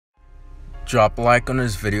Drop a like on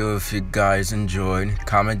this video if you guys enjoyed.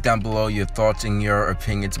 Comment down below your thoughts and your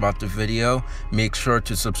opinions about the video. Make sure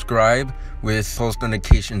to subscribe with post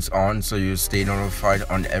notifications on so you stay notified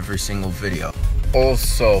on every single video.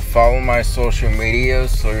 Also, follow my social media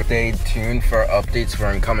so stay tuned for updates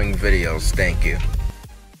for incoming videos. Thank you.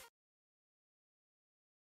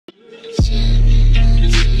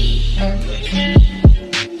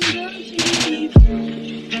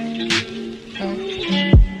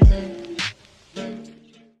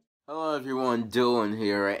 Hello everyone, Dylan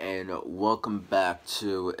here, and welcome back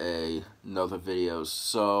to another video.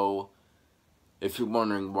 So, if you're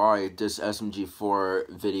wondering why this SMG4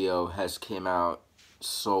 video has came out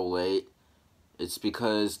so late, it's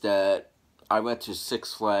because that I went to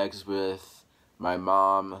Six Flags with my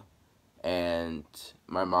mom and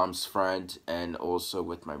my mom's friend, and also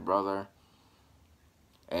with my brother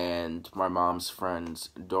and my mom's friend's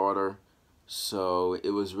daughter. So it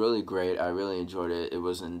was really great. I really enjoyed it. It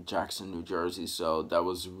was in Jackson, New Jersey, so that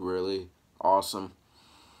was really awesome.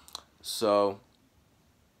 So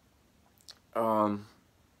I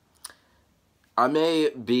may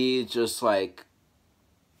be just like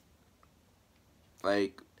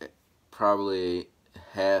probably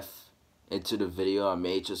half into the video. I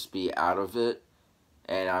may just be out of it,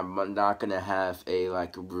 and I'm not gonna have a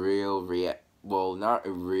real not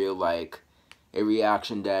a real a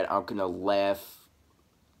reaction that I'm gonna laugh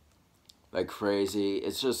like crazy.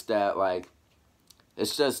 It's just that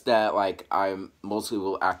I mostly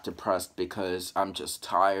will act depressed because I'm just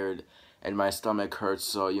tired and my stomach hurts,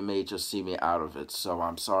 so you may just see me out of it. So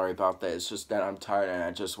I'm sorry about that. It's just that I'm tired and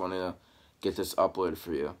I just want to get this uploaded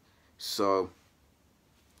for you. So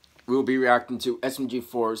we'll be reacting to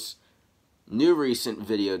SMG4's new recent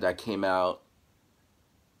video that came out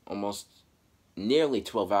almost nearly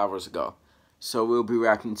 12 hours ago. So we'll be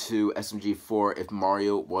reacting to SMG4 if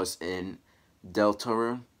Mario was in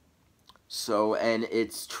Deltarune. So, and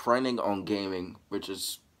it's trending on gaming, which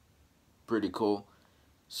is pretty cool.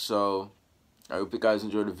 So, I hope you guys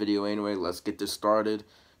enjoyed the video anyway. Let's get this started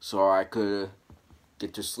so I could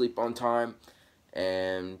get to sleep on time.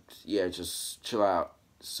 And, yeah, just chill out.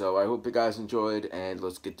 So, I hope you guys enjoyed, and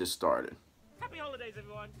let's get this started. Happy holidays,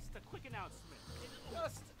 everyone. Just a quick announcement. In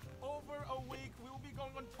just over a week, we will be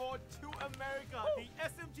going on tour to America. The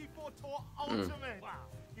SMG4 Tour Ultimate. Wow.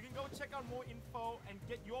 You can go check out more info and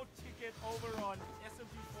get your ticket over on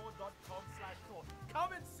smg4.com/tour.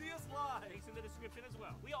 Come and see us live. Links in the description as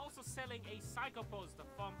well. We are also selling a psycho poster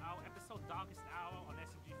from our episode Darkest Hour on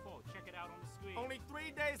SMG4. Check it out on the screen. Only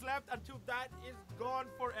 3 days left until that is gone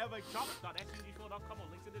forever. Shop.smg4.com or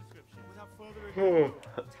links in the description. Without further ado,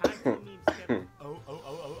 time to the memes, Kev.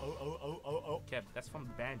 Oh. Kev, that's from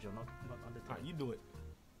the banjo, not on the time. Alright, you do it.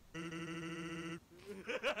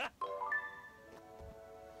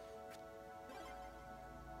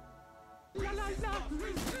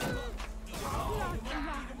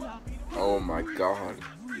 Oh my god.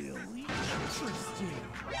 Really interesting.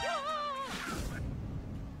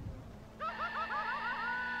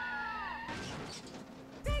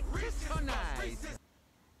 So nice.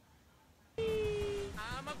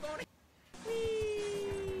 I'm a gonna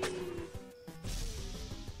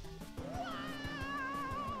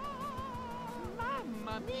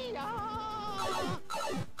Mamma mia!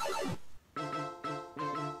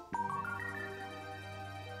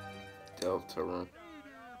 Deltarune.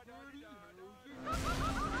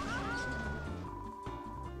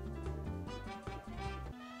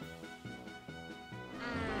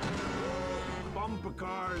 Bumper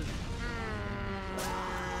cars.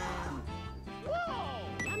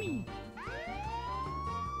 Whoa! Yummy.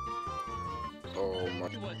 Oh my.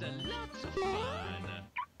 It was a lots of fun.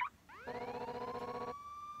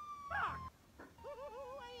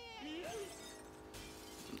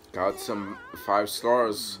 Got some 5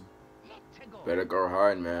 stars. Better go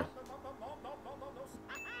hard, man.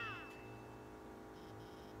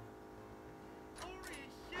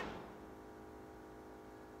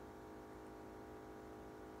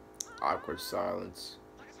 Awkward silence.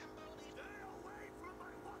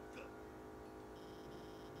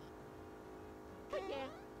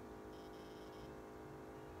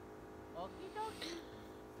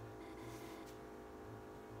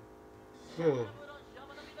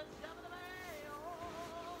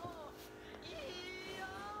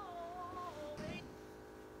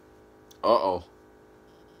 Uh-oh.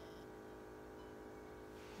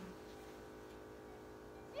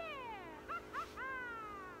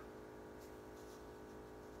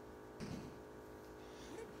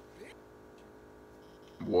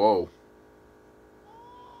 Whoa.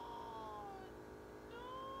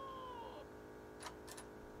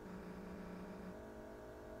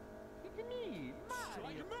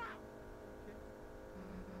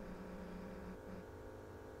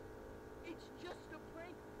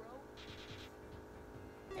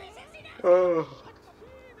 Oh.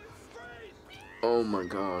 Oh my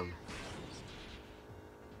god.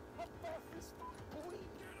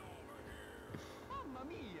 Mamma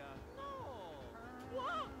mia! No!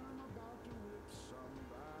 What?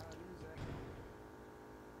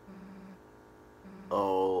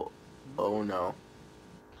 Oh. Oh no.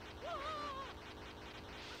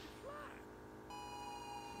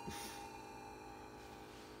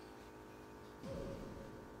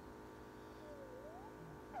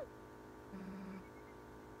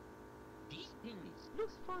 These things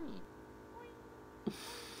looks funny.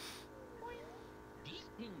 These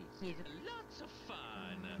things is lots of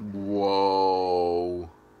fun. Whoa.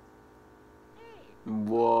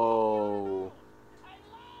 Whoa. I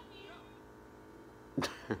love you!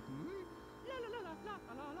 La la la la la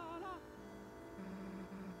la la la.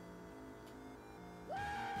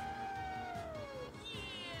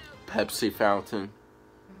 Pepsi fountain.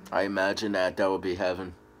 I imagine that would be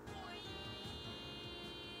heaven.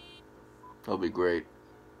 That'll be great.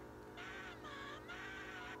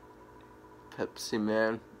 Pepsi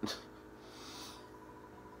man.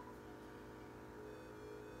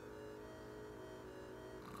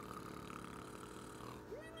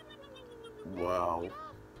 Wow.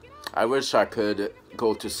 I wish I could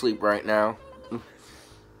go to sleep right now.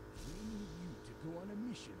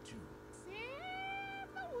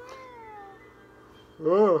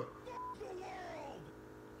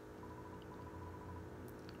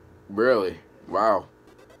 Really? Wow.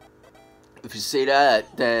 If you say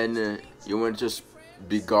that, then you wouldn't just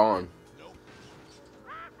be gone.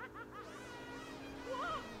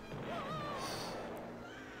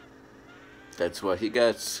 That's what he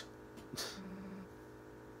gets.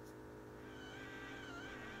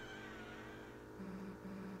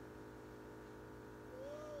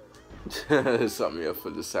 Something up for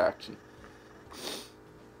this action.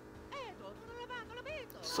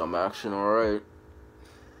 Some action, alright.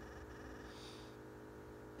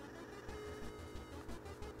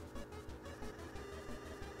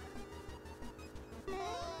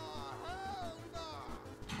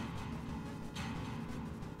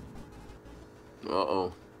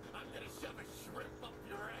 Uh-oh. I'm gonna shove a shrimp up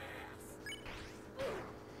your ass!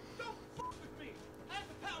 Don't fuck with me! I have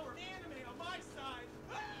the power of anime on my side!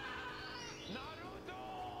 Naruto!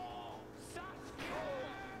 Sasuke!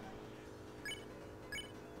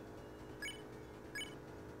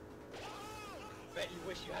 Bet you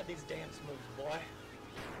wish you had these dance moves, boy.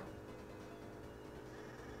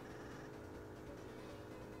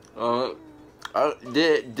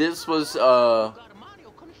 This was,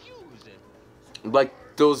 like,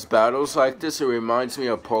 those battles like this, it reminds me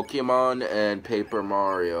of Pokemon and Paper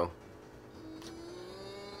Mario.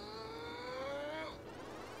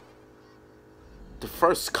 The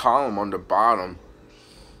first column on the bottom.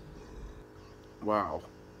 Wow.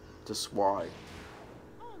 Just why?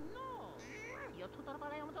 Oh no!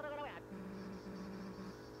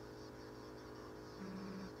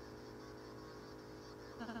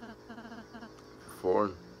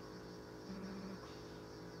 Foreign.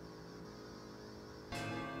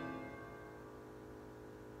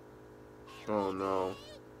 Oh no.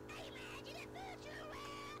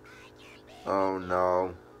 Oh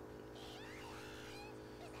no.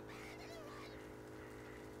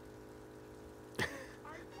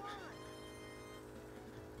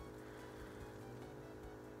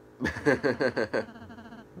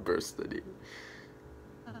 Bursted it.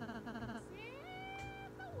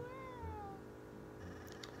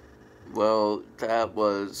 Well, that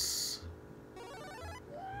was...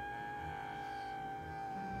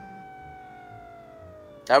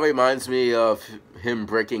 That reminds me of him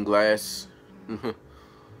breaking glass. This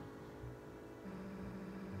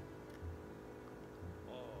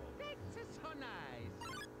is so nice.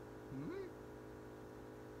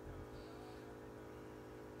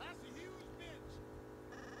 That's a huge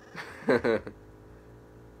bitch!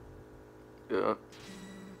 Yeah.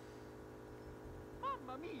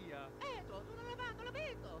 Mamma mia!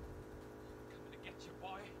 Coming to get you,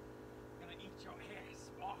 boy. Gonna eat your ass,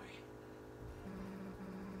 boy.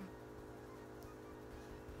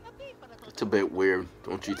 It's a bit weird,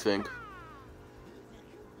 don't you think?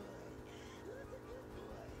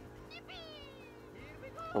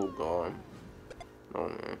 Oh god. Oh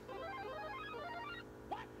man.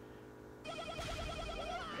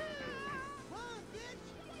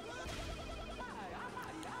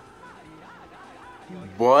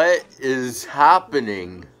 What is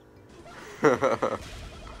happening?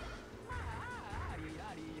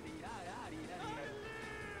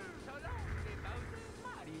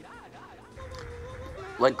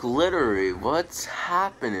 Like literally, what's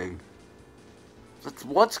happening?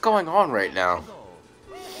 What's going on right now?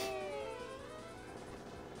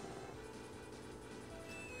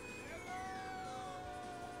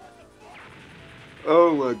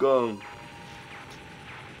 Oh my god.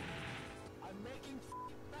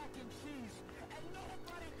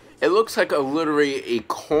 It looks like literally a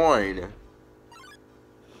coin.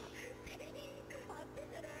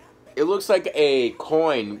 It looks like a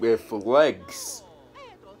coin with legs.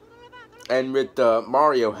 And with the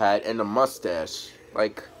Mario hat and the mustache.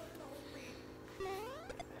 Like...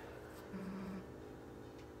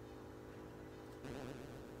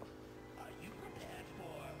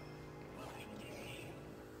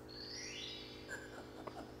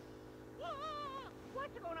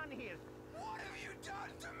 What's going on here? What have you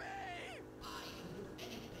done to me?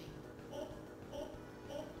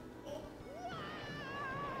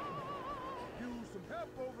 Use some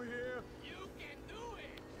help over here. You can do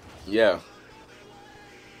it. Yeah.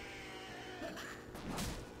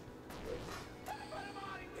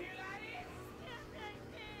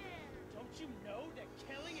 Don't you know that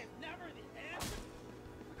killing is never the answer?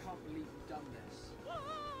 I can't believe you've done this.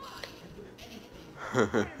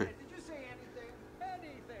 Did you say anything?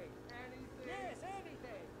 Anything? Anything? Yes,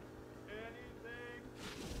 anything. Anything?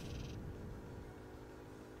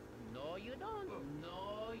 No, you don't.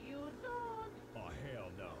 No, you don't. Oh, hell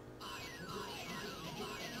no.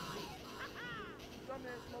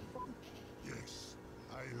 Dumbass motherfucker. Yes,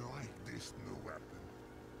 I like this new weapon.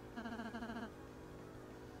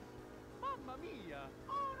 Mamma mia.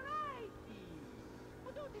 All righty.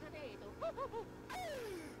 Tutti da dentro.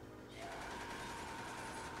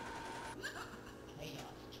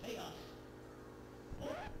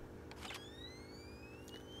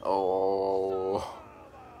 Oh.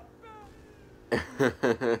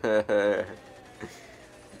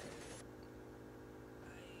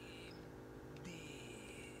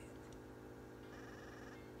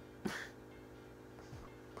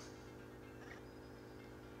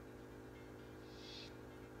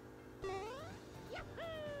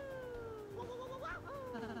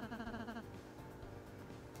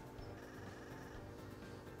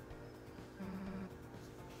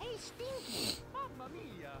 Hey, Stinky. Mamma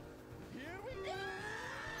mia. Here we go.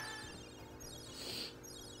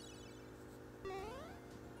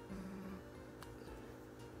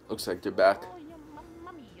 Looks like they're back. Oh, yeah,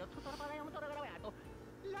 mamma mia. Tutto lavorato.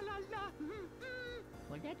 La la la.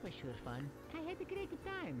 Well, that was sure fun. I had a great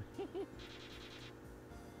time.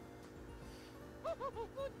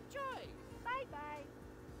 Good choice. Bye-bye.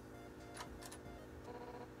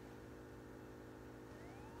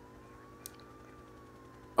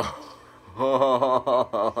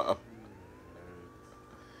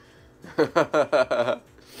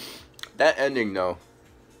 That ending though.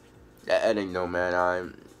 That ending though, man,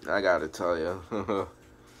 I gotta tell you.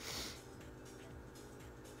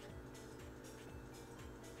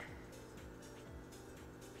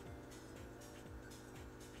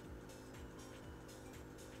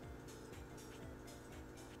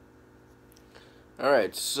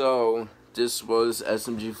 Alright, so this was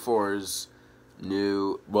SMG4's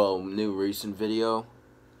new recent video.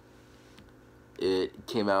 It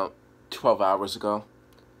came out 12 hours ago,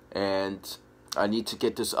 and I need to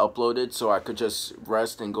get this uploaded so I could just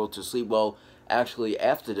rest and go to sleep. Well, actually,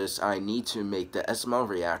 after this, I need to make the SML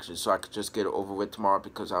reaction so I could just get it over with tomorrow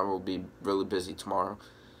because I will be really busy tomorrow.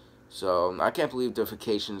 So, I can't believe the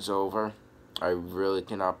vacation's over. I really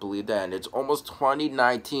cannot believe that, and it's almost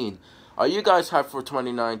 2019. Are you guys hyped for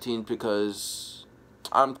 2019? Because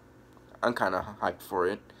I'm kind of hyped for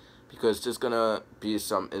it, because there's gonna be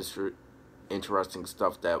some interesting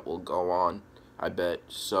stuff that will go on, I bet.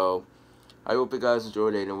 So I hope you guys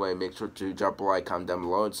enjoyed it anyway. Make sure to drop a like, comment down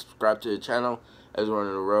below, and subscribe to the channel as we're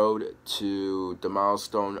on the road to the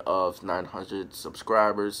milestone of 900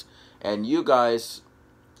 subscribers. And you guys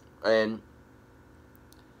and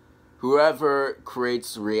whoever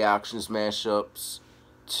creates reactions mashups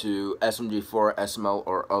to SMG4, SML,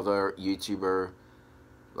 or other YouTuber,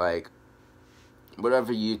 like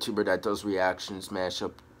whatever YouTuber that does reactions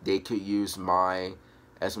mashup, they could use my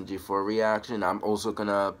SMG4 reaction. I'm also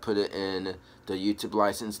gonna put it in the YouTube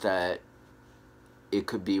license that it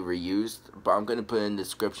could be reused, but I'm gonna put it in the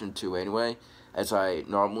description too anyway, as I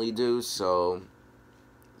normally do. So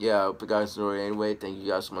yeah, I hope you guys enjoyed it anyway. Thank you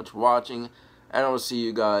guys so much for watching, and I will see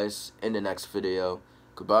you guys in the next video.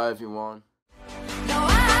 Goodbye, everyone. No,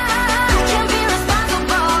 I can't be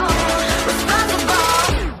responsible.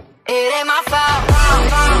 It ain't my fault.